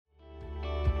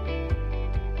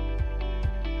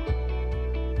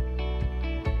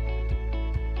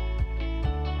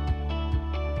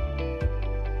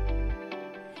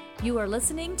You are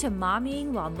listening to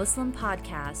Mommying While Muslim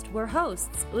podcast, where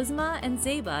hosts Uzma and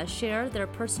Zeba share their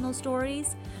personal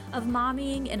stories of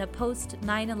mommying in a post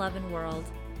 9/11 world.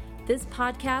 This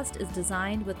podcast is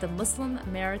designed with the Muslim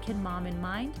American mom in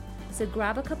mind, so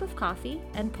grab a cup of coffee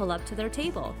and pull up to their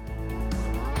table.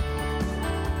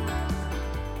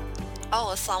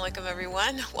 Assalamu alaikum,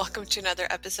 everyone. Welcome to another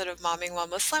episode of Mommying While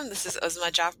Muslim. This is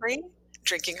Uzma Jaffrey,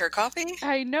 drinking her coffee.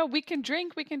 I know, we can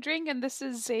drink, and this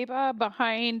is Zeba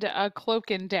behind a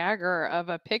cloak and dagger of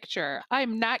a picture.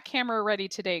 I'm not camera ready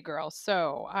today, girl,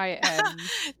 so I am...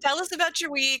 Tell us about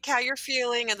your week, how you're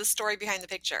feeling, and the story behind the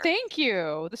picture. Thank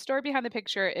you. The story behind the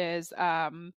picture is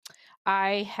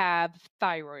I have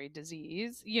thyroid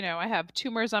disease. You know, I have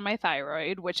tumors on my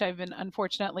thyroid, which I've been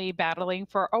unfortunately battling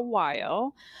for a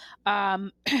while.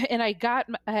 And I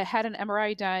had an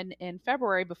MRI done in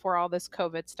February before all this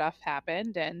COVID stuff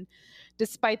happened. And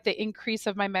despite the increase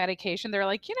of my medication, they're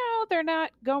like, they're not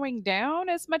going down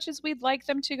as much as we'd like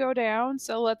them to go down.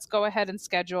 So let's go ahead and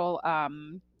schedule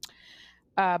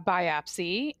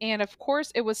biopsy. And of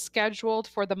course, it was scheduled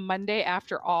for the Monday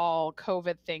after all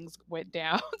COVID things went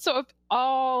down. So if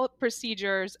all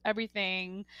procedures,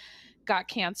 everything got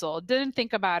canceled, didn't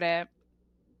think about it.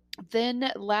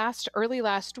 Then early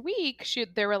last week,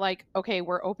 they were like, okay,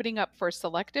 we're opening up for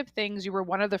selective things. You were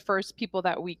one of the first people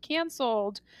that we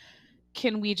canceled.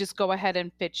 Can we just go ahead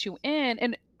and fit you in?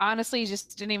 And honestly,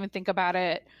 just didn't even think about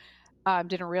it.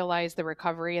 Didn't realize the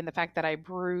recovery and the fact that I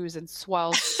bruise and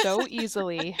swell so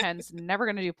easily, hence never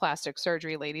going to do plastic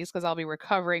surgery, ladies, because I'll be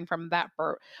recovering from that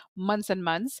for months and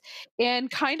months,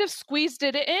 and kind of squeezed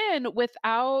it in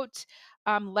without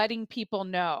letting people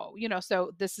know, so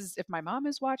this is, if my mom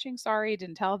is watching, sorry,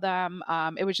 didn't tell them.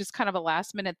 It was just kind of a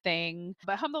last minute thing,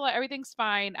 but alhamdulillah, everything's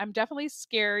fine. I'm definitely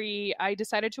scary. I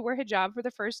decided to wear hijab for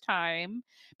the first time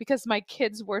because my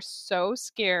kids were so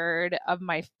scared of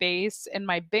my face and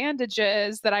my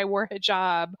bandages that I wore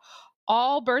hijab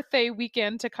all birthday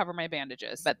weekend to cover my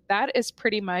bandages. But that is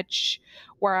pretty much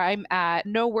where I'm at.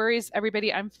 No worries,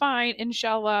 everybody. I'm fine,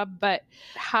 inshallah. But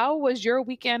how was your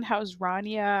weekend? How's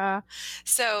Rania?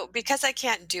 So because I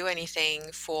can't do anything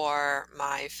for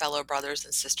my fellow brothers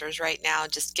and sisters right now,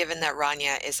 just given that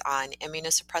Rania is on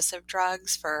immunosuppressive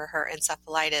drugs for her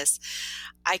encephalitis,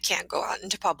 I can't go out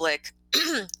into public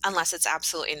unless it's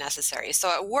absolutely necessary. So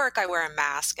at work, I wear a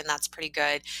mask, and that's pretty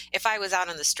good. If I was out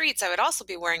on the streets, I would also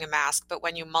be wearing a mask. But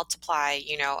when you multiply,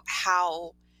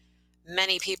 how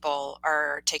many people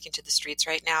are taking to the streets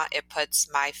right now, it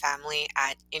puts my family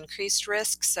at increased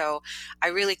risk. So I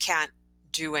really can't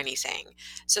do anything.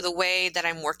 So the way that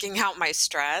I'm working out my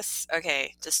stress,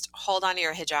 okay, just hold on to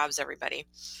your hijabs, everybody.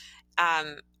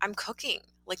 I'm cooking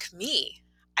like me.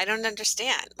 I don't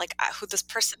understand who this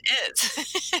person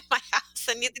is in my house,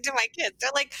 and neither do my kids.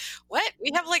 They're like, what? We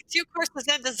have 2 courses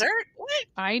and dessert? What?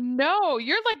 I know.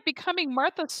 You're becoming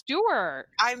Martha Stewart.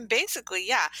 I'm basically,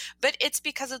 yeah. But it's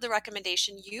because of the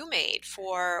recommendation you made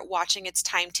for watching It's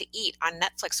Time to Eat on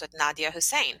Netflix with Nadia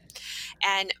Hussein.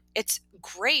 And it's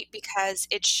great because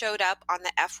it showed up on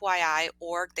the FYI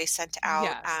org. They sent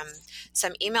out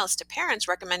some emails to parents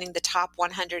recommending the top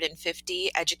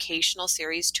 150 educational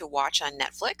series to watch on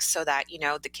Netflix so that,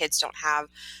 the kids don't have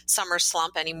summer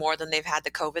slump any more than they've had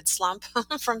the COVID slump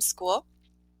from school.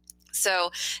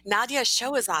 So Nadia's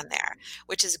show is on there,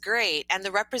 which is great. And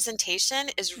the representation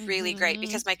is really great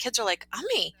because my kids are like,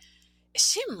 Ummi, is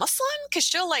she Muslim? Because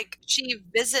she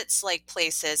visits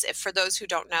places. If for those who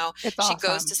don't know, she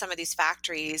goes to some of these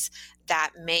factories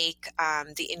that make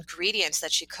the ingredients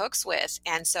that she cooks with.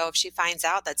 And so if she finds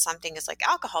out that something is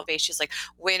alcohol based, she's like,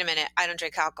 wait a minute, I don't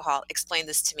drink alcohol. Explain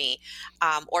this to me.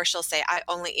 Or she'll say, I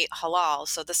only eat halal.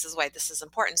 So this is why this is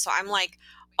important. So I'm like,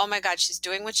 oh my God, she's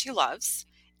doing what she loves.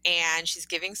 And she's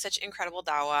giving such incredible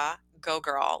dawah. Go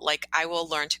girl. I will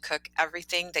learn to cook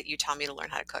everything that you tell me to learn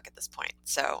how to cook at this point.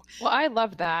 So, well, I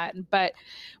love that. But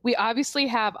we obviously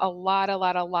have a lot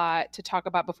to talk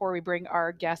about before we bring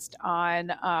our guest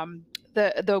on.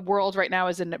 The world right now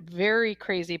is in a very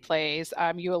crazy place.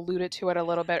 You alluded to it a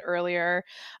little bit earlier.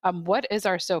 What is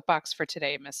our soapbox for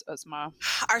today, Miss Uzma?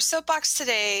 Our soapbox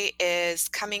today is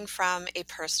coming from a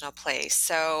personal place.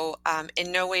 So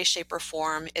in no way, shape, or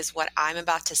form is what I'm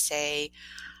about to say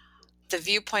the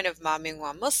viewpoint of Mommying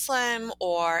While Muslim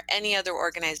or any other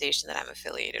organization that I'm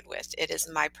affiliated with. It is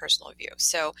my personal view.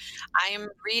 So I am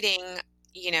reading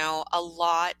a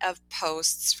lot of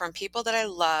posts from people that I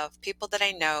love, people that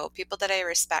I know, people that I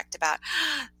respect about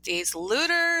these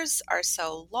looters are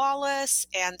so lawless,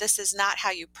 and this is not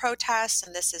how you protest,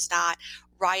 and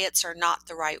riots are not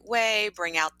the right way.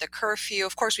 Bring out the curfew.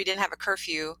 Of course, we didn't have a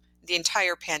curfew the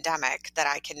entire pandemic that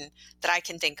I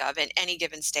can think of in any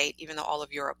given state, even though all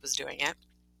of Europe was doing it,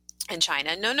 and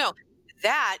China. No,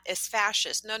 that is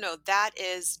fascist. No, that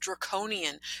is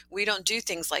draconian. We don't do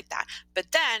things like that.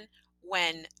 But then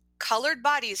when colored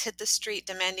bodies hit the street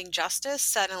demanding justice,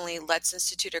 suddenly let's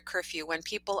institute a curfew. When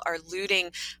people are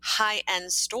looting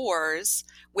high-end stores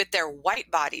with their white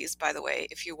bodies, by the way,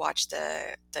 if you watch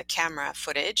the camera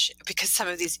footage, because some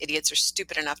of these idiots are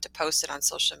stupid enough to post it on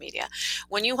social media.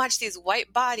 When you watch these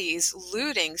white bodies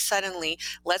looting, suddenly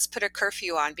let's put a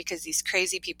curfew on because these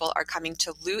crazy people are coming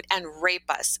to loot and rape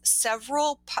us.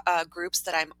 Several groups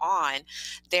that I'm on,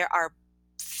 there are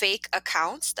fake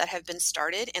accounts that have been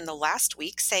started in the last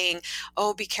week saying,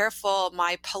 oh, be careful,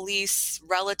 my police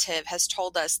relative has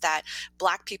told us that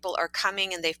Black people are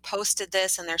coming and they've posted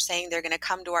this and they're saying they're going to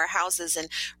come to our houses and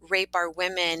rape our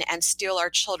women and steal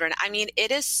our children. I mean,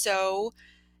 it is so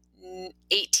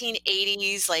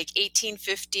 1880s, like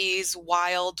 1850s,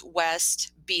 Wild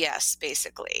West BS,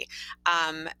 basically.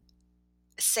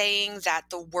 Saying that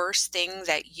the worst thing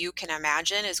that you can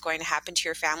imagine is going to happen to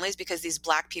your families because these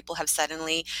Black people have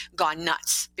suddenly gone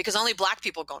nuts, because only Black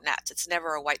people go nuts. It's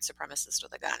never a white supremacist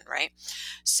with a gun, right?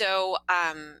 So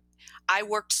I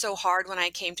worked so hard when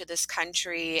I came to this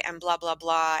country and blah, blah,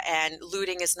 blah, and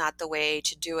looting is not the way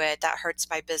to do it. That hurts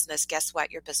my business. Guess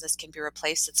what? Your business can be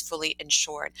replaced. It's fully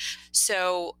insured.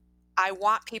 So I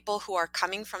want people who are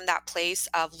coming from that place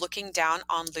of looking down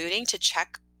on looting to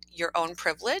check your own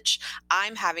privilege.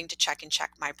 I'm having to check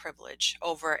my privilege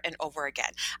over and over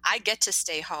again. I get to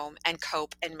stay home and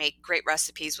cope and make great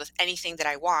recipes with anything that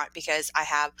I want because I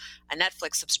have a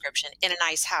Netflix subscription, in a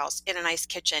nice house, in a nice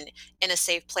kitchen, in a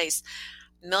safe place.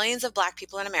 Millions of Black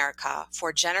people in America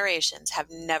for generations have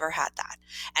never had that.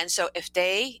 And so if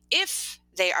they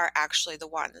are actually the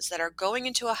ones that are going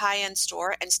into a high-end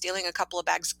store and stealing a couple of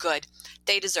bags, good.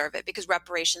 They deserve it because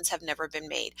reparations have never been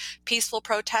made. Peaceful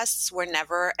protests were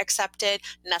never accepted.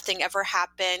 Nothing ever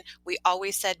happened. We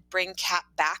always said bring Cap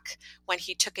back when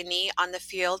he took a knee on the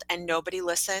field and nobody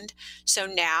listened. So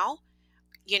now,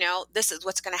 this is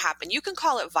what's going to happen. You can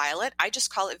call it violent. I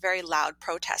just call it very loud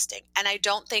protesting. And I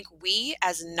don't think we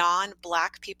as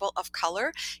non-Black people of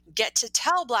color get to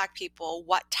tell Black people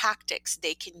what tactics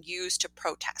they can use to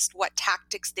protest, what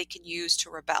tactics they can use to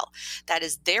rebel. That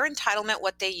is their entitlement,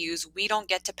 what they use. We don't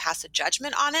get to pass a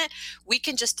judgment on it. We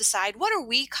can just decide, what are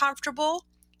we comfortable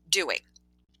doing?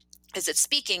 Is it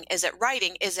speaking? Is it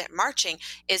writing? Is it marching?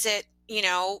 Is it,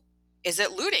 is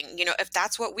it looting? If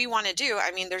that's what we want to do,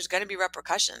 I mean, there's going to be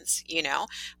repercussions,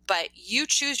 but you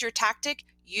choose your tactic.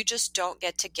 You just don't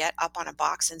get to get up on a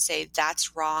box and say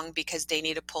that's wrong because they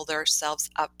need to pull themselves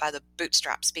up by the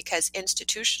bootstraps, because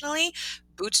institutionally,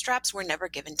 bootstraps were never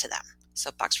given to them.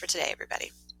 Soapbox for today, everybody.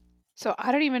 So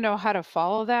I don't even know how to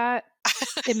follow that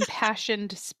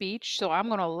impassioned speech, so I'm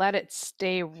going to let it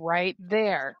stay right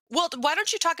there. Well, why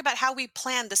don't you talk about how we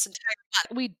planned this entire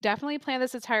month? We definitely planned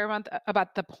this entire month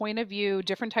about the point of view,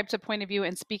 different types of point of view.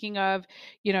 And speaking of,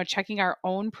 checking our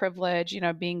own privilege,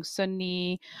 being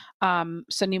Sunni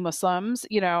Muslims,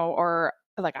 or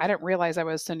like, I didn't realize I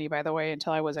was Sunni, by the way,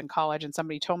 until I was in college and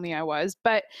somebody told me I was.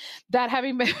 But that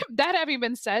having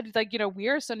been said, like, we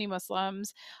are Sunni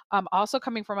Muslims, also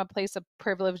coming from a place of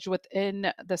privilege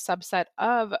within the subset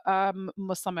of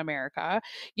Muslim America,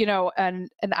 and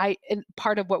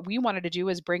part of what we wanted to do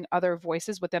is bring other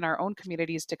voices within our own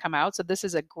communities to come out. So this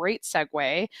is a great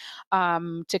segue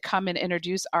to come and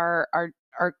introduce our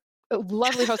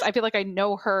lovely host. I feel like I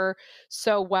know her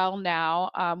so well now.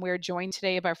 We're joined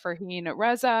today by Farheen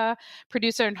Reza,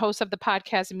 producer and host of the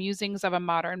podcast Musings of a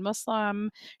Modern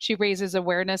Muslim. She raises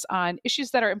awareness on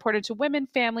issues that are important to women,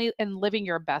 family, and living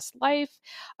your best life.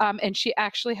 And she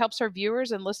actually helps her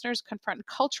viewers and listeners confront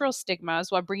cultural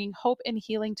stigmas while bringing hope and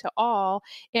healing to all.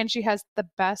 And she has the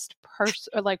best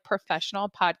professional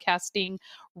podcasting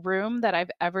room that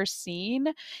I've ever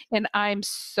seen. And I'm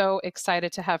so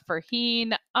excited to have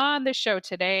Farheen on the show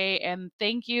today. And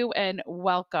thank you and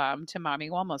welcome to Mommy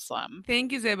While Muslim.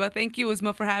 Thank you, Zeba. Thank you,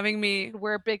 Uzma, for having me.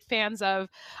 We're big fans of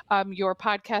your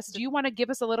podcast. Do you want to give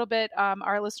us a little bit,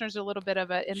 our listeners, a little bit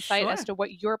of an insight as to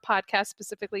what your podcast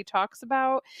specifically talks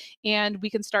about? And we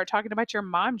can start talking about your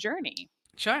mom journey.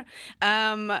 Sure.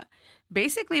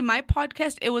 Basically, my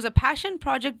podcast, it was a passion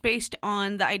project based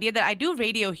on the idea that I do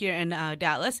radio here in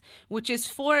Dallas, which is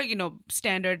for,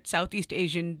 standard Southeast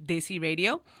Asian Desi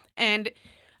radio. And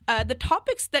the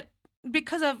topics that,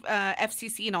 because of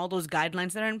FCC and all those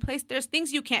guidelines that are in place, there's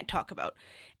things you can't talk about.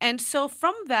 And so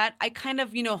from that, I kind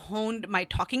of, honed my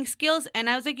talking skills. And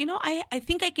I was like, I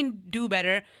think I can do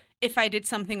better if I did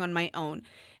something on my own.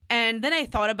 And then I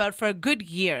thought about for a good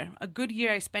year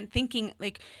I spent thinking,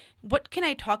 like, what can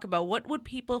I talk about? What would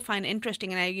people find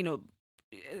interesting? And I,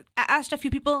 asked a few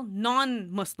people,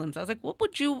 non-Muslims. I was like, what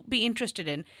would you be interested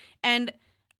in? And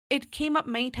it came up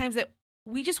many times that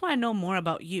we just want to know more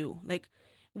about you. Like,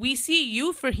 we see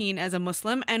you, Farheen, as a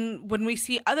Muslim, and when we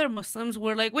see other Muslims,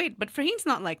 we're like, wait, but Farheen's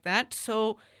not like that.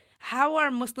 So how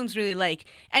are Muslims really like?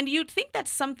 And you'd think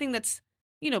that's something that's,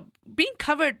 being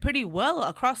covered pretty well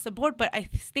across the board, but I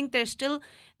think there's still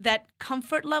that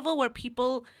comfort level where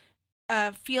people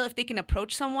feel if they can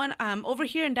approach someone. Over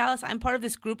here in Dallas, I'm part of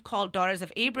this group called Daughters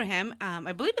of Abraham.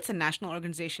 I believe it's a national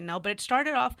organization now, but it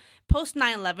started off post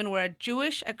 9/11, where a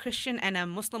Jewish, a Christian, and a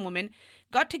Muslim woman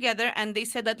got together and they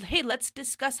said that, hey, let's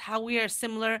discuss how we are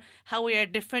similar, how we are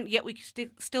different, yet we can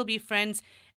still be friends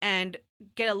and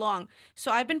get along.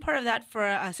 So I've been part of that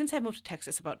for since I moved to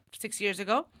Texas about 6 years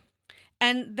ago.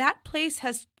 And that place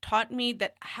has taught me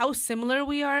that how similar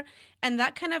we are. And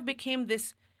that kind of became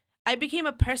this, I became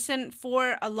a person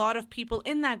for a lot of people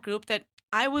in that group, that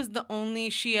I was the only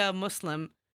Shia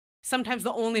Muslim, sometimes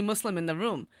the only Muslim in the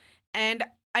room. And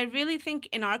I really think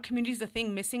in our communities, the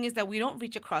thing missing is that we don't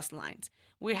reach across lines.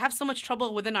 We have so much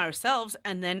trouble within ourselves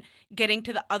and then getting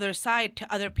to the other side,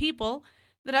 to other people,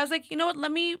 that I was like, you know what,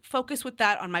 let me focus with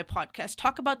that on my podcast.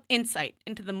 Talk about insight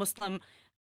into the Muslim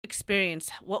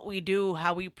experience, what we do,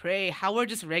 how we pray, how we're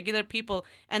just regular people.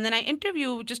 And then I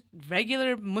interview just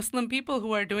regular Muslim people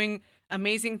who are doing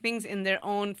amazing things in their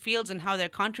own fields and how they're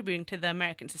contributing to the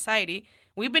American society.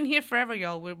 We've been here forever,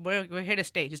 y'all. We're here to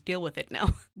stay. Just deal with it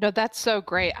now. No, that's so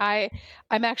great. I'm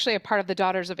actually a part of the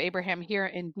Daughters of Abraham here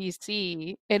in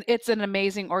DC, and it's an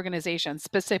amazing organization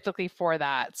specifically for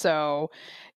that. So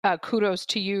kudos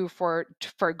to you for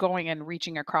going and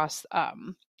reaching across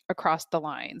the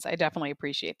lines. I definitely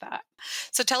appreciate that.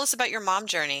 So tell us about your mom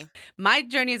journey. My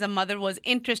journey as a mother was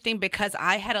interesting because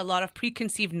I had a lot of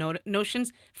preconceived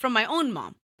notions from my own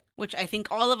mom, which I think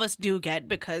all of us do get,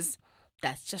 because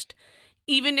that's just,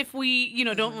 even if we,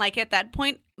 don't like it at that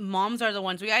point, moms are the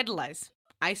ones we idolize.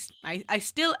 I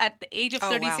still, at the age of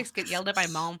 36, get yelled at by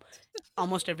mom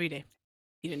almost every day.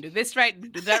 You didn't do this right, you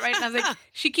didn't do that right. And I was like,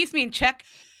 she keeps me in check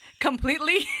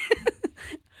completely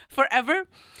forever.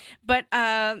 But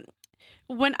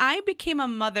when I became a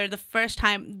mother the first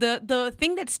time, the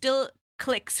thing that still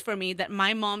clicks for me that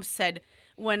my mom said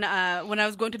when I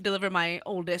was going to deliver my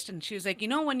oldest, and she was like,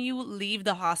 when you leave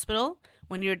the hospital,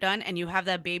 when you're done and you have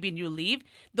that baby and you leave,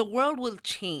 the world will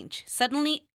change.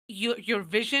 Suddenly, your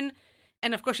vision,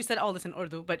 and of course she said all this in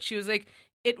Urdu, but she was like,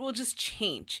 it will just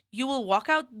change. You will walk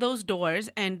out those doors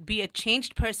and be a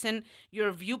changed person.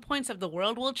 Your viewpoints of the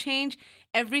world will change.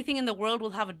 Everything in the world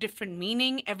will have a different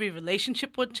meaning. Every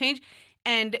relationship will change.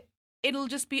 And it'll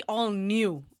just be all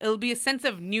new. It'll be a sense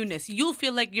of newness. You'll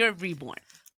feel like you're reborn.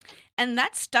 And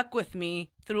that stuck with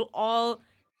me through all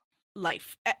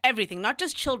life, everything, not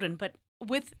just children, but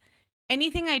with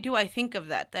anything I do, I think of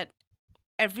that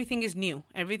everything is new.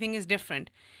 Everything is different.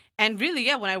 And really,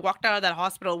 yeah, when I walked out of that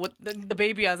hospital with the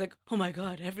baby, I was like, oh my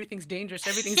God, everything's dangerous.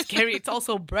 Everything's scary. It's all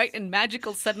so bright and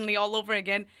magical suddenly all over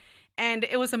again. And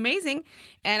it was amazing.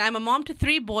 And I'm a mom to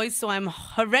 3 boys, so I'm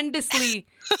horrendously,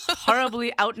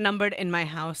 horribly outnumbered in my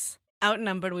house.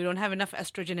 Outnumbered. We don't have enough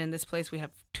estrogen in this place. We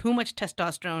have too much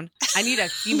testosterone. I need a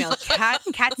female cat.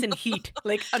 Cats in heat.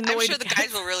 Like annoyed I'm sure the cats.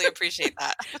 guys will really appreciate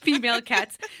that. Female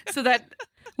cats, so that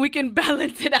we can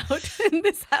balance it out in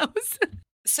this house.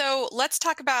 So let's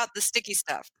talk about the sticky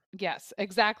stuff. Yes,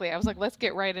 exactly. I was like, let's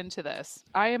get right into this.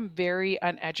 I am very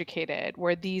uneducated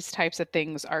where these types of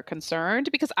things are concerned,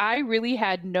 because I really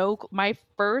had my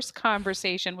first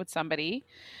conversation with somebody,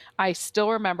 I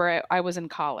still remember it, I was in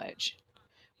college.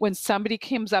 When somebody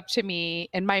comes up to me,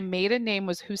 and my maiden name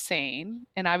was Hussein,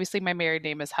 and obviously my married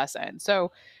name is Hassan.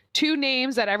 So 2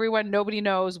 names that nobody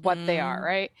knows what they are,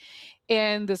 right?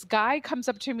 And this guy comes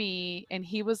up to me and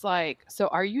he was like, so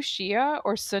are you Shia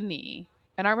or Sunni?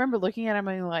 And I remember looking at him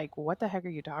and like, what the heck are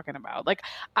you talking about? Like,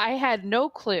 I had no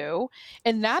clue.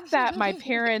 And not that my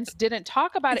parents didn't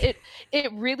talk about it.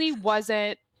 It really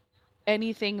wasn't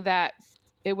anything that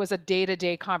it was a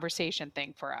day-to-day conversation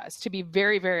thing for us, to be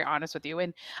very, very honest with you.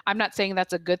 And I'm not saying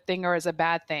that's a good thing or is a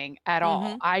bad thing at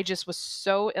all. I just was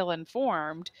so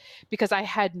ill-informed because I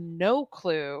had no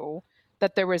clue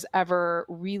that there was ever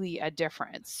really a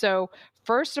difference. So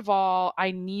first of all, I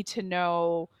need to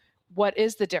know, what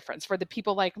is the difference for the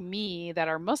people like me that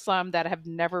are Muslim that have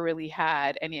never really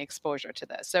had any exposure to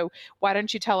this? So why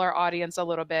don't you tell our audience a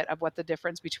little bit of what the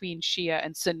difference between Shia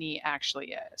and Sunni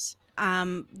actually is?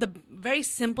 The very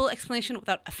simple explanation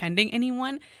without offending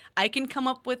anyone I can come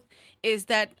up with is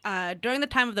that during the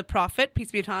time of the Prophet,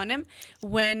 peace be upon him,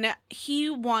 when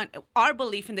our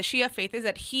belief in the Shia faith is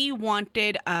that he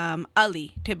wanted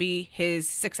Ali to be his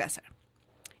successor.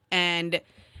 And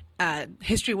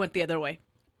history went the other way.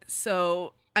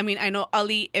 So, I mean, I know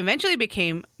Ali eventually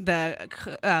became the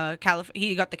caliph.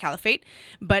 He got the caliphate,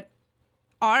 but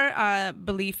our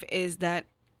belief is that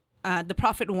the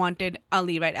Prophet wanted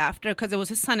Ali right after because it was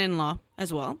his son-in-law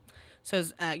as well. So,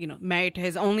 married to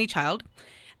his only child.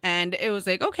 And it was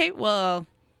like, okay, well,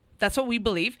 that's what we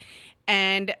believe.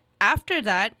 And after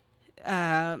that,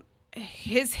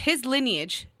 his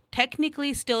lineage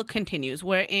technically still continues,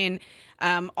 wherein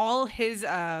all his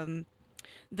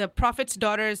the Prophet's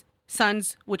daughters'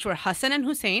 sons, which were Hassan and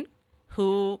Hussein,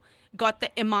 who got the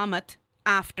imamat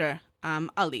after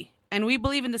Ali. And we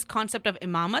believe in this concept of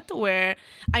imamat, where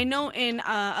I know in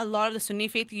a lot of the Sunni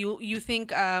faith, you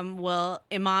think, well,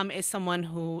 imam is someone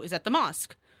who is at the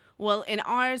mosque. Well, in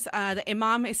ours, the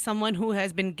imam is someone who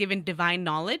has been given divine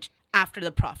knowledge after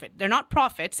the Prophet. They're not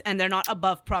prophets, and they're not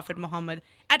above Prophet Muhammad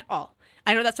at all.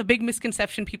 I know that's a big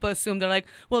misconception. People assume they're like,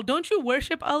 well, don't you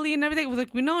worship Ali and everything? It was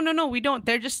like, no, we don't.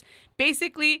 They're just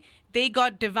basically, they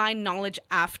got divine knowledge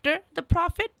after the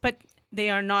Prophet, but they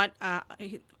are not,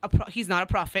 he's not a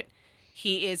prophet.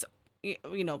 He is,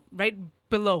 right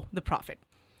below the Prophet.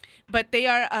 But they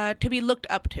are to be looked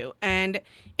up to. And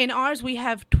in ours, we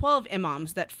have 12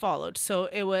 imams that followed. So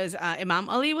it was Imam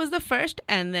Ali was the first,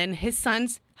 and then his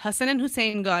sons, Hassan and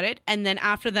Hussein, got it. And then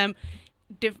after them,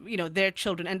 their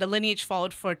children. And the lineage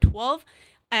followed for 12.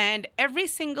 And every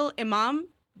single imam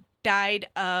died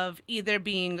of either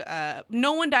being,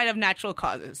 no one died of natural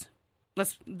causes.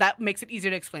 That makes it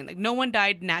easier to explain. Like, no one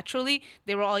died naturally.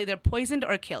 They were all either poisoned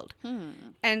or killed.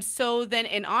 And so then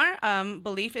in our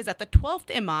belief is that the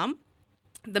 12th imam,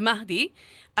 the Mahdi,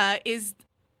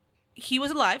 he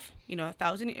was alive,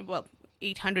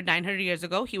 800, 900 years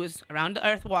ago. He was around the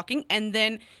earth walking. And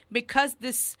then because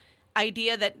this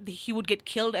idea that he would get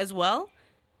killed as well,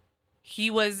 he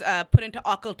was put into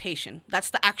occultation. That's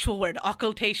the actual word,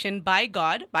 occultation by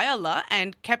God, by Allah,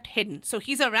 and kept hidden. So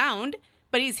he's around,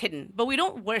 but he's hidden. But we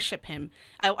don't worship him.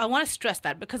 I want to stress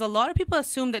that, because a lot of people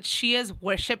assume that Shias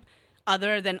worship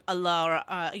other than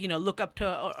Allah, or look up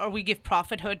to, or we give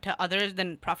prophethood to others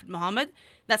than Prophet Muhammad.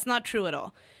 That's not true at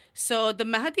all. So the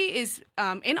Mahdi is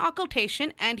in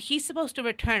occultation, and he's supposed to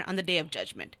return on the Day of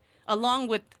Judgment, along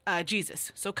with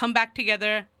Jesus. So come back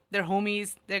together. They're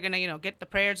homies. They're gonna, get the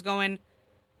prayers going.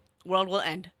 World will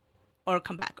end, or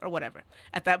come back, or whatever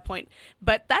at that point.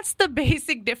 But that's the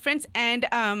basic difference. And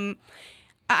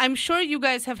I'm sure you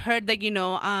guys have heard that,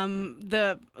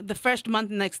 the first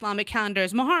month in the Islamic calendar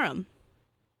is Muharram,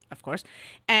 of course.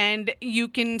 And you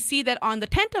can see that on the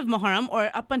 10th of Muharram, or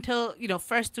up until,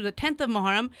 1st to the 10th of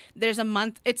Muharram, there's a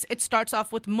month. It starts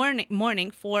off with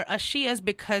mourning for us Shias,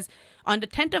 because on the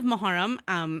 10th of Muharram,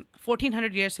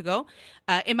 1400 years ago,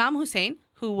 Imam Hussein,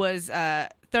 who was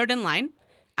third in line,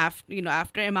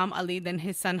 after Imam Ali, then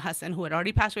his son Hassan, who had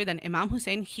already passed away, then Imam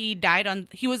Hussein, he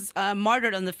was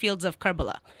martyred on the fields of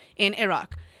Karbala in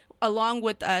Iraq, along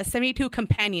with 72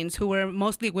 companions who were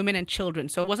mostly women and children.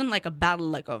 So it wasn't like a battle,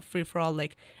 like a free-for-all,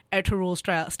 like Ertugrul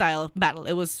style battle.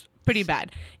 It was pretty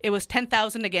bad. It was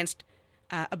 10,000 against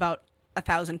about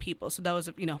 1,000 people. So that was,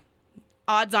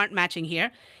 odds aren't matching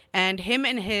here. And him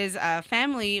and his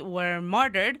family were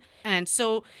martyred. And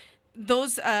so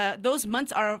those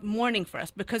months are mourning for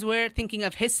us, because we're thinking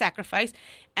of his sacrifice,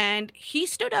 and he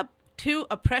stood up to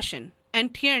oppression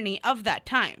and tyranny of that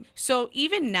time. So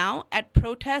even now at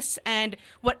protests and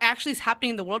what actually is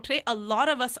happening in the world today, a lot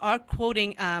of us are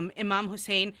quoting Imam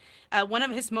Hussein. One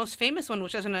of his most famous one,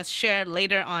 which I was going to share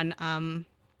later on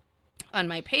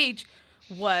my page,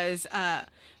 was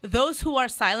those who are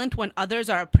silent when others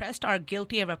are oppressed are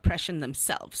guilty of oppression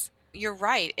themselves. You're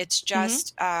right. It's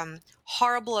just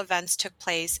horrible events took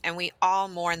place, and we all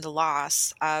mourn the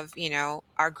loss of,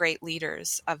 our great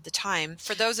leaders of the time.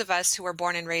 For those of us who were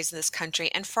born and raised in this country,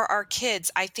 and for our kids,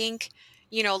 I think,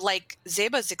 like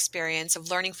Zeba's experience of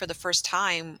learning for the first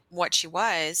time what she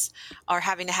was, or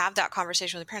having to have that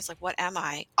conversation with the parents, like, what am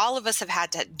I? All of us have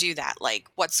had to do that. Like,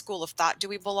 what school of thought do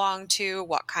we belong to?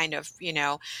 What kind of,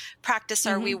 practice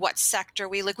are we? What sect are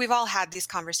we? Like, we've all had these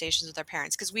conversations with our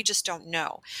parents because we just don't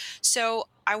know. So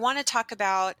I want to talk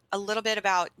about a little bit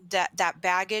about that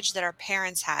baggage that our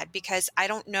parents had, because I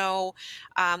don't know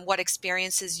what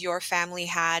experiences your family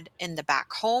had in the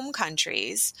back home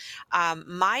countries.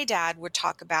 My dad would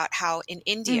talk about how in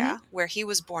India, where he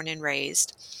was born and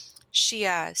raised,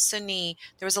 Shia, Sunni,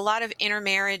 there was a lot of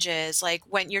intermarriages. Like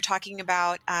when you're talking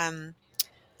about,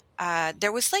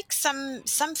 there was like some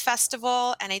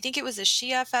festival, and I think it was a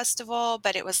Shia festival,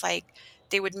 but it was like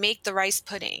they would make the rice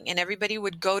pudding, and everybody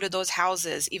would go to those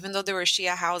houses, even though there were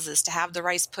Shia houses, to have the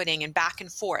rice pudding, and back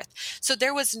and forth. So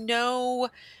there was no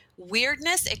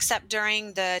weirdness except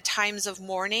during the times of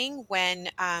mourning when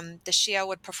the Shia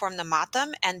would perform the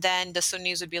matam, and then the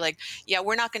Sunnis would be like, yeah,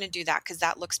 we're not going to do that because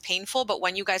that looks painful, but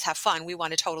when you guys have fun, we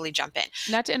want to totally jump in.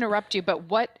 Not to interrupt you, but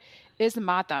what is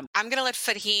matam? I'm going to let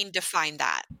Farheen define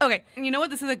that. Okay, you know what?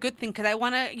 This is a good thing because I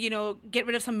want to, get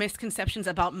rid of some misconceptions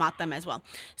about matam as well.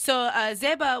 So,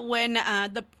 Zeba, when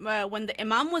the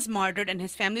Imam was martyred and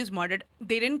his family was martyred,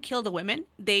 they didn't kill the women.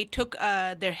 They took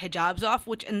their hijabs off,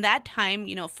 which in that time,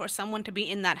 for someone to be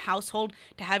in that household,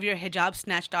 to have your hijab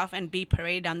snatched off and be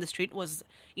paraded down the street was,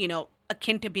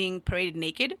 akin to being paraded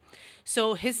naked.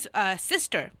 So his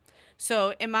sister,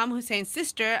 so Imam Hussein's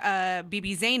sister,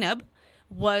 Bibi Zainab,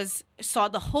 saw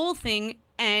the whole thing,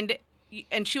 and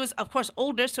she was, of course,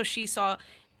 older, so she saw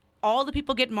all the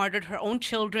people get martyred, her own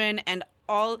children, and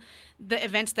all the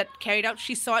events that carried out.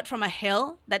 She saw it from a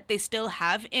hill that they still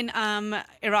have in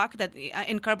Iraq, that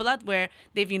in Karbala, where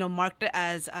they've marked it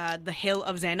as the hill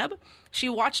of Zainab. She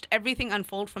watched everything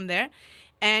unfold from there.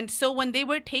 And so when they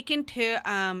were taken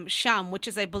to Sham, which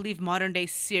is, I believe, modern-day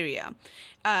Syria,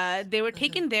 they were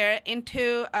taken there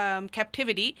into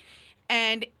captivity.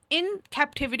 And in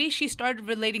captivity, she started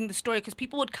relating the story because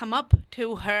people would come up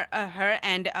to her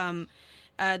and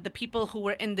the people who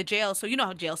were in the jail. So you know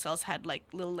how jail cells had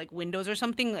little windows or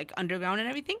something, underground and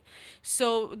everything.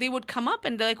 So they would come up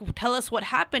and they tell us what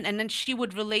happened, and then she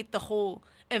would relate the whole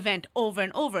event over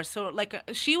and over. So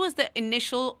she was the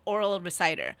initial oral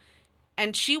reciter.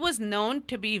 And she was known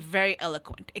to be very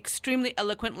eloquent, extremely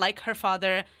eloquent, like her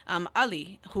father,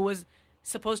 Ali, who was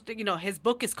supposed to, his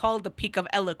book is called The Peak of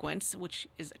Eloquence, which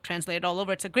is translated all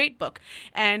over. It's a great book.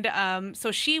 And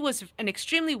so she was an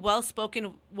extremely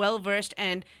well-spoken, well-versed,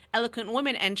 and eloquent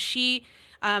woman. And she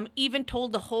even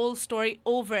told the whole story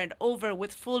over and over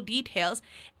with full details.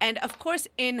 And of course,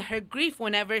 in her grief,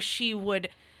 whenever she would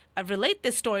relate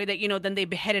this story that, then they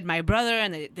beheaded my brother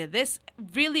and they did this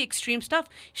really extreme stuff,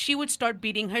 she would start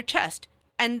beating her chest.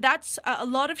 And that's a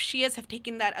lot of Shias have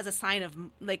taken that as a sign of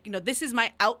this is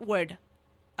my outward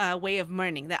way of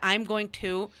mourning, that I'm going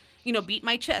to, beat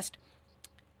my chest.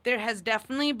 There has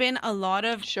definitely been a lot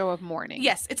of show of mourning.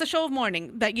 Yes, it's a show of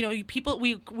mourning that people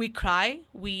we cry,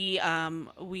 we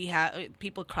have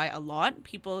people cry a lot.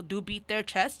 People do beat their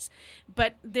chests,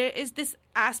 but there is this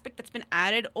aspect that's been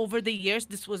added over the years.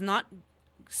 This was not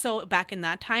so back in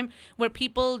that time, where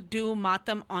people do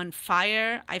matam on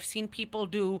fire. I've seen people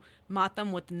do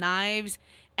matam with knives,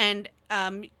 and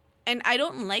I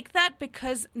don't like that,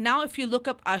 because now if you look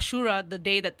up Ashura, the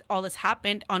day that all this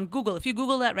happened, on Google, if you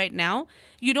Google that right now,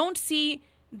 you don't see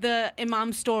the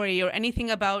Imam story or anything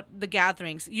about the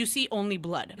gatherings. You see only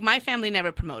blood. My family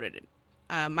never promoted it.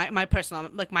 My personal,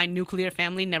 my nuclear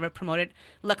family never promoted.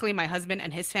 Luckily, my husband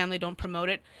and his family don't promote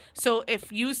it. So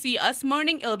if you see us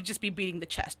mourning, it'll just be beating the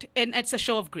chest. And it's a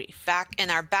show of grief. Back in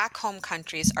our back home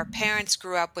countries, our parents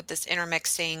grew up with this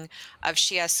intermixing of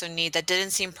Shia Sunni that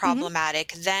didn't seem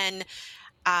problematic. Then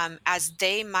as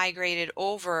they migrated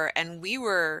over and we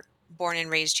were born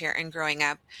and raised here and growing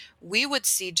up, we would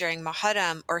see during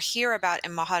Muharram or hear about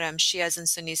in Muharram Shias and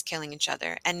Sunnis killing each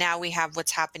other. And now we have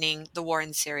what's happening, the war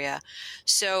in Syria.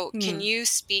 So can you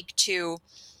speak to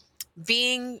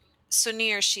being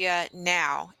Sunni or Shia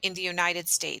now in the United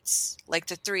States, like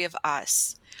the three of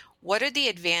us? What are the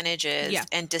advantages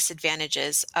and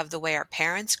disadvantages of the way our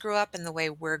parents grew up and the way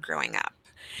we're growing up?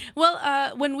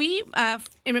 Well, when we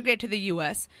immigrated to the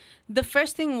U.S., the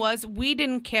first thing was we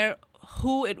didn't care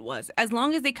who it was. As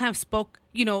long as they kind of spoke,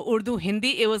 Urdu,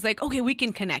 Hindi, it was like, okay, we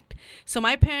can connect. So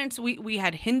my parents, we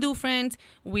had Hindu friends.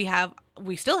 We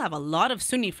still have a lot of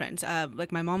Sunni friends.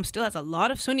 My mom still has a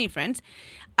lot of Sunni friends.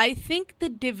 I think the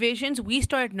divisions, we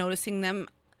started noticing them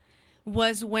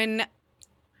was when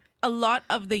a lot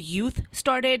of the youth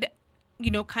started,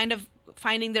 kind of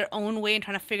finding their own way and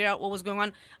trying to figure out what was going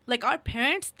on. Like our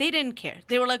parents, they didn't care.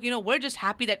 They were like, we're just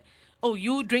happy that, oh,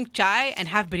 you drink chai and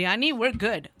have biryani, we're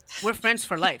good. We're friends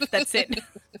for life. That's it.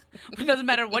 It doesn't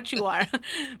matter what you are.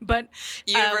 But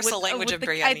universal language of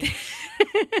biryani.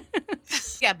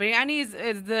 Yeah, biryani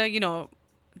is the,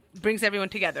 brings everyone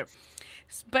together.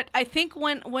 But I think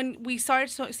when we started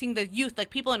seeing the youth, like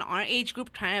people in our age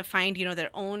group trying to find,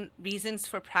 their own reasons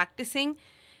for practicing,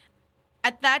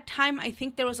 at that time, I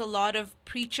think there was a lot of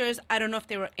preachers. I don't know if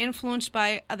they were influenced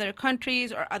by other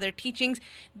countries or other teachings.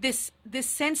 This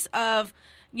sense of,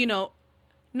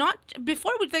 not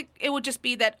before it would just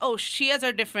be that, oh, Shias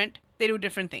are different. They do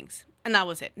different things. And that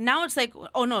was it. Now it's like,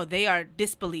 oh, no, they are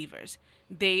disbelievers.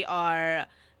 They are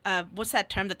what's that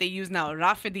term that they use now?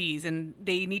 Rafidis, and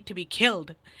they need to be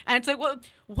killed. And it's like, well,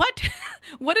 what?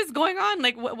 What is going on?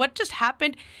 Like, what just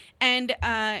happened? And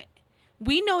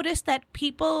we noticed that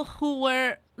people who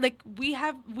were like, we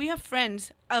have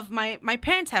friends of my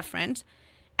parents have friends,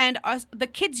 and us, the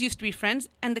kids used to be friends,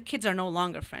 and the kids are no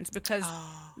longer friends because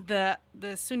the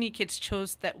Sunni kids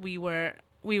chose that we were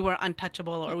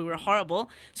untouchable or we were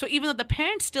horrible. So even though the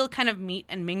parents still kind of meet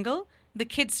and mingle, the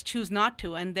kids choose not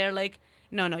to, and they're like,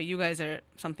 no, you guys are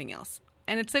something else.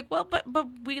 And it's like, well, but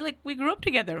we grew up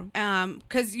together.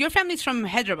 Because your family's from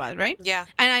Hyderabad, right? Yeah.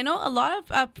 And I know a lot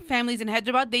of families in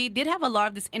Hyderabad, they did have a lot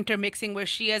of this intermixing where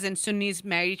Shias and Sunnis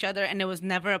married each other, and it was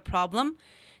never a problem.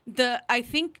 I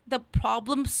think the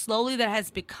problem slowly that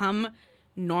has become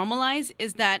normalized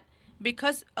is that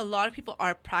because a lot of people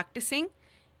are practicing,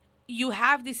 you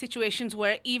have these situations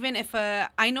where even if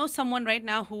I know someone right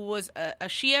now who was a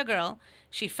Shia girl,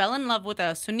 she fell in love with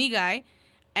a Sunni guy,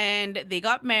 and they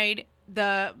got married.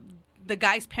 The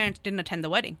guy's parents didn't attend the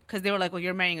wedding because they were like, well,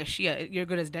 you're marrying a Shia, you're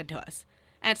good as dead to us.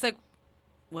 And it's like,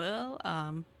 well,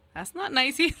 that's not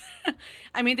nice either.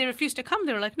 I mean, they refused to come.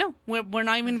 They were like, no, we're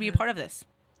not even going to be a part of this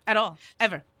at all,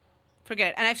 ever. Forget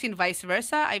it. And I've seen vice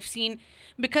versa. I've seen,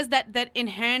 because that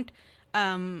inherent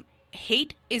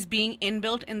hate is being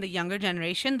inbuilt in the younger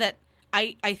generation, that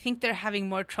I think they're having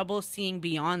more trouble seeing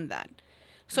beyond that.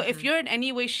 So if you're in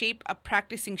any way, shape, a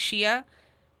practicing Shia,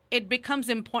 it becomes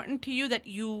important to you that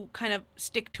you kind of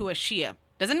stick to a Shia.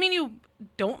 Doesn't mean you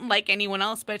don't like anyone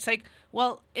else, but it's like,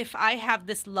 well, if I have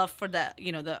this love for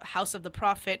the house of the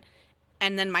Prophet,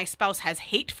 and then my spouse has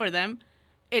hate for them,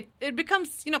 it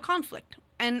becomes, conflict.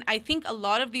 And I think a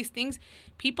lot of these things,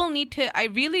 people need to, I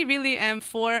really, really am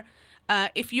for,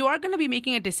 if you are going to be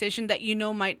making a decision that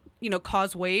might,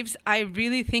 cause waves, I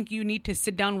really think you need to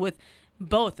sit down with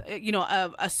both,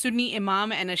 a Sunni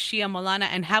imam and a Shia Maulana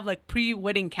and have like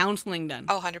pre-wedding counseling done.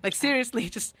 Oh, 100%. Like seriously,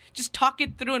 just talk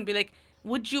it through and be like,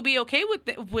 would you be okay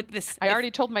with this? I already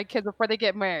told my kids before they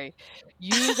get married,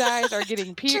 you guys are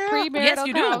getting premarital Yes,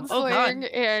 you do. counseling,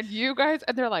 and you guys,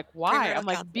 and they're like, why? I'm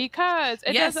like, because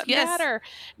it doesn't matter.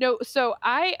 No, so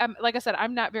I am, like I said,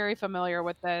 I'm not very familiar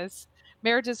with this.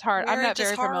 Marriage is hard. I'm not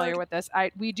very familiar with this.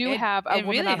 We do have a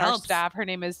woman on our staff. Her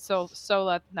name is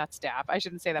Sola, not staff. I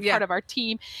shouldn't say that. Part of our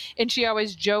team. And she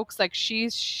always jokes like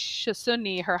she's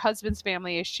Sunni. Her husband's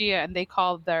family is Shia, and they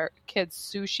call their kids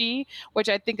sushi, which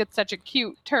I think it's such a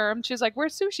cute term. She's like, we're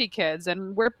sushi kids,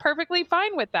 and we're perfectly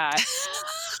fine with that.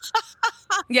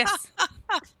 Yes.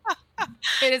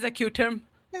 It is a cute term.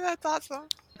 Yeah, that's awesome.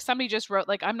 Somebody just wrote,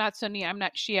 like, I'm not Sunni, I'm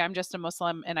not Shia, I'm just a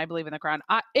Muslim, and I believe in the Quran.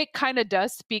 It kind of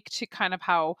does speak to kind of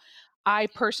how I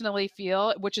personally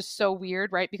feel, which is so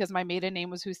weird, right? Because my maiden name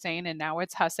was Hussein and now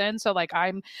it's Hassan. So like,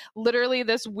 I'm literally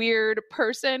this weird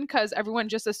person because everyone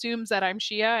just assumes that I'm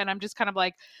Shia, and I'm just kind of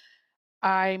like,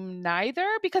 I'm neither.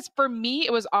 Because for me,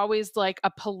 it was always like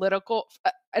a political,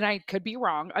 and I could be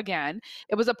wrong again,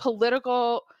 it was a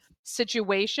political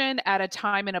situation at a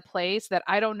time and a place that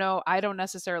I don't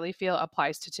necessarily feel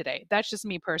applies to today. That's just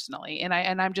me personally. And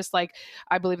I'm just like,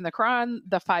 I believe in the Quran,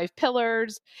 the 5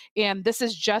 pillars, and this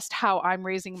is just how I'm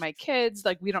raising my kids.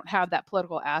 Like, we don't have that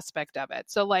political aspect of it.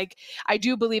 So like, I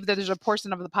do believe that there's a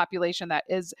portion of the population that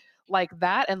is like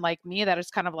that, and like me, that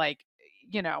is kind of like,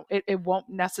 it won't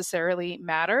necessarily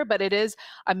matter, but it is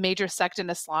a major sect in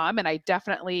Islam. And I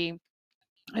definitely,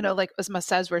 like Uzma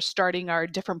says, we're starting our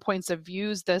different points of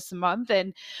views this month,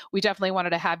 and we definitely wanted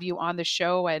to have you on the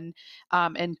show and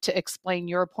to explain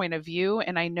your point of view.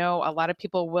 And I know a lot of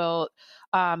people will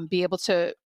be able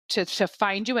to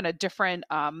find you in a different,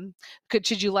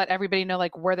 should you let everybody know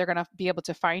like where they're going to be able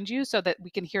to find you so that we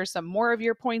can hear some more of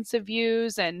your points of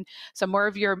views and some more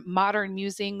of your modern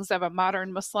musings of a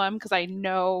modern Muslim? Because I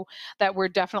know that we're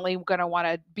definitely going to want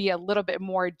to be a little bit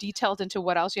more detailed into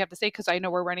what else you have to say, because I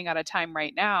know we're running out of time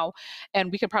right now, and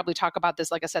we could probably talk about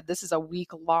this. Like I said, this is a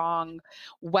week-long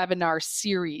webinar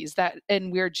series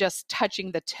and we're just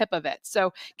touching the tip of it.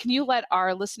 So can you let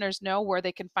our listeners know where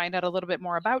they can find out a little bit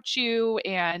more about you,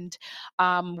 and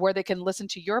where they can listen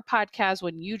to your podcast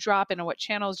when you drop, and what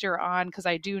channels you're on? Because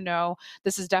I do know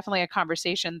this is definitely a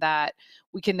conversation that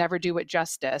we can never do it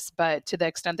justice, but to the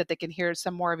extent that they can hear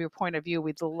some more of your point of view,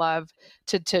 we'd love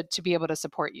to be able to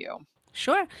support you.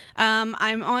 Sure.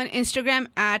 I'm on Instagram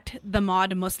at The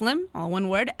Mod Muslim, all one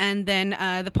word. And then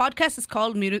the podcast is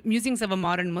called Musings of a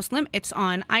Modern Muslim. It's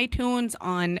on iTunes,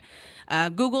 on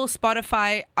Google,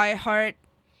 Spotify, iHeart,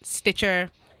 Stitcher,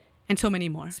 and so many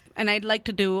more. And I'd like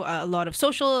to do a lot of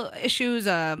social issues,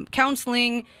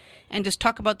 counseling, and just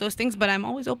talk about those things. But I'm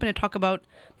always open to talk about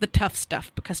the tough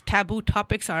stuff because taboo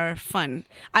topics are fun.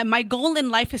 My goal in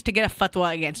life is to get a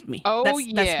fatwa against me. Oh,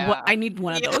 That's what I need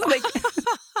one of those. Like,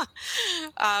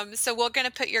 so we're going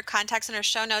to put your contacts in our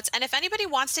show notes. And if anybody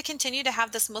wants to continue to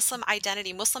have this Muslim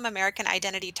American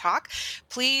identity talk,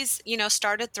 please,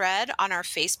 start a thread on our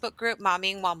Facebook group,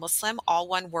 Mommying While Muslim, all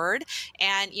one word.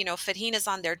 And, Fadheen is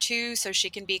on there too, so she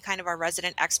can be kind of our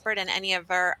resident expert, and any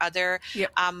of our other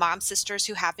mom sisters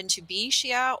who happen to be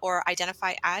Shia or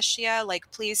identify as Shia, like,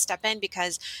 please step in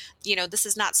because, this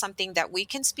is not something that we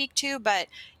can speak to, but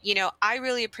I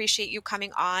really appreciate you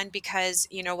coming on because,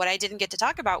 what I didn't get to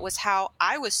talk about was how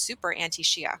I was super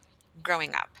anti-Shia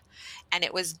growing up. And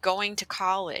it was going to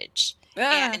college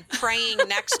and praying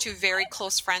next to very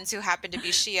close friends who happened to be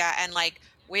Shia and like,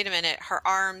 wait a minute, her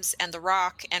arms and the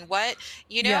rock and what,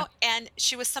 and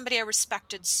she was somebody I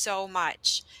respected so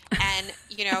much. And,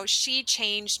 she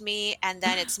changed me. And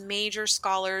then it's major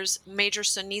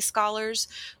Sunni scholars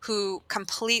who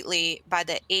completely, by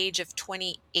the age of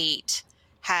 28,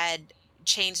 had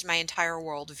changed my entire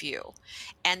worldview.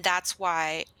 And that's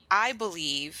why I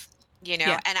believe,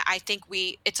 and I think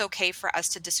it's okay for us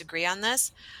to disagree on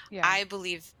this. Yeah. I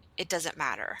believe it doesn't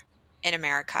matter in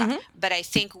America, but I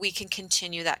think we can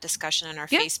continue that discussion in our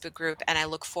Facebook group, and I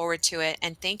look forward to it.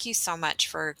 And thank you so much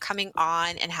for coming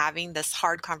on and having this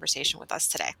hard conversation with us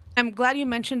today. I'm glad you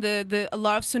mentioned a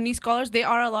lot of Sunni scholars. They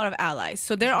are a lot of allies.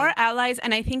 So there are allies,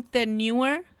 and I think the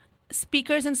newer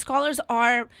speakers and scholars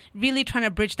are really trying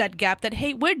to bridge that gap that,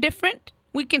 hey, we're different.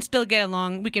 We can still get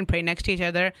along. We can pray next to each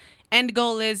other. End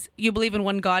goal is you believe in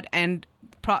one God and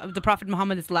the Prophet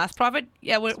Muhammad is the last prophet.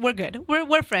 Yeah, we're good.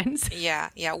 We're friends. Yeah.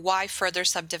 Why further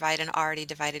subdivide an already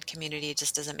divided community? It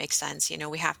just doesn't make sense.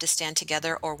 We have to stand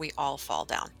together or we all fall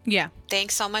down. Yeah.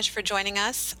 Thanks so much for joining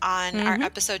us on our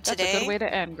episode today. That's a good way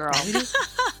to end, girl.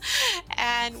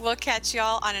 And we'll catch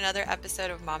y'all on another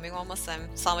episode of Mommying While Muslim.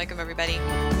 Assalamu alaikum, everybody.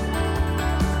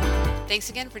 Thanks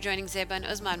again for joining Zeba and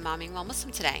Uzma on Mommying While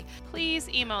Muslim today. Please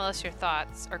email us your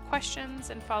thoughts or questions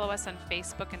and follow us on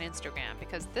Facebook and Instagram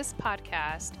because this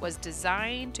podcast was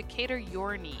designed to cater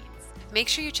your needs. Make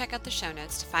sure you check out the show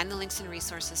notes to find the links and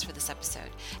resources for this episode.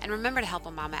 And remember to help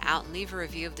a mama out and leave a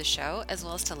review of the show, as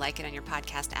well as to like it on your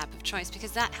podcast app of choice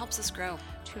because that helps us grow.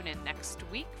 Tune in next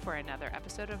week for another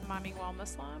episode of Mommying While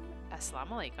Muslim.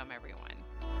 Assalamu alaikum, everyone.